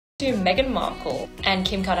Do Meghan Markle and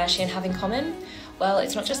Kim Kardashian have in common? Well,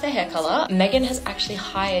 it's not just their hair colour. Meghan has actually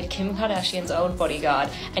hired Kim Kardashian's old bodyguard,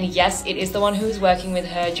 and yes, it is the one who was working with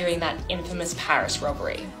her during that infamous Paris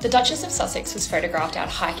robbery. The Duchess of Sussex was photographed out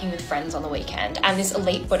hiking with friends on the weekend, and this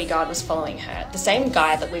elite bodyguard was following her, the same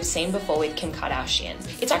guy that we've seen before with Kim Kardashian.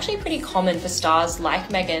 It's actually pretty common for stars like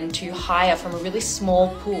Meghan to hire from a really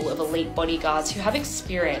small pool of elite bodyguards who have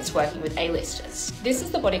experience working with A-listers. This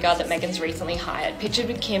is the bodyguard that Meghan's recently hired, pictured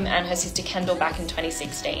with Kim and her sister Kendall back in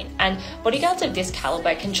 2016, and bodyguards of this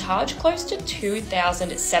caliber can charge close to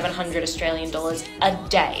 2,700 Australian dollars a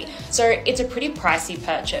day, so it's a pretty pricey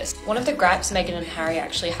purchase. One of the gripes Meghan and Harry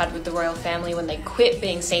actually had with the royal family when they quit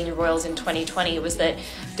being senior royals in 2020 was that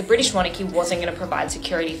the British monarchy wasn't going to provide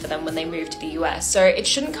security for them when they moved to the US, so it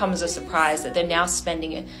shouldn't come as a surprise that they're now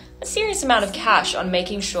spending a serious amount of cash on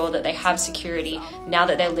making sure that they have security now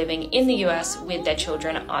that they're living in the US with their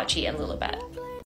children Archie and Lilibet.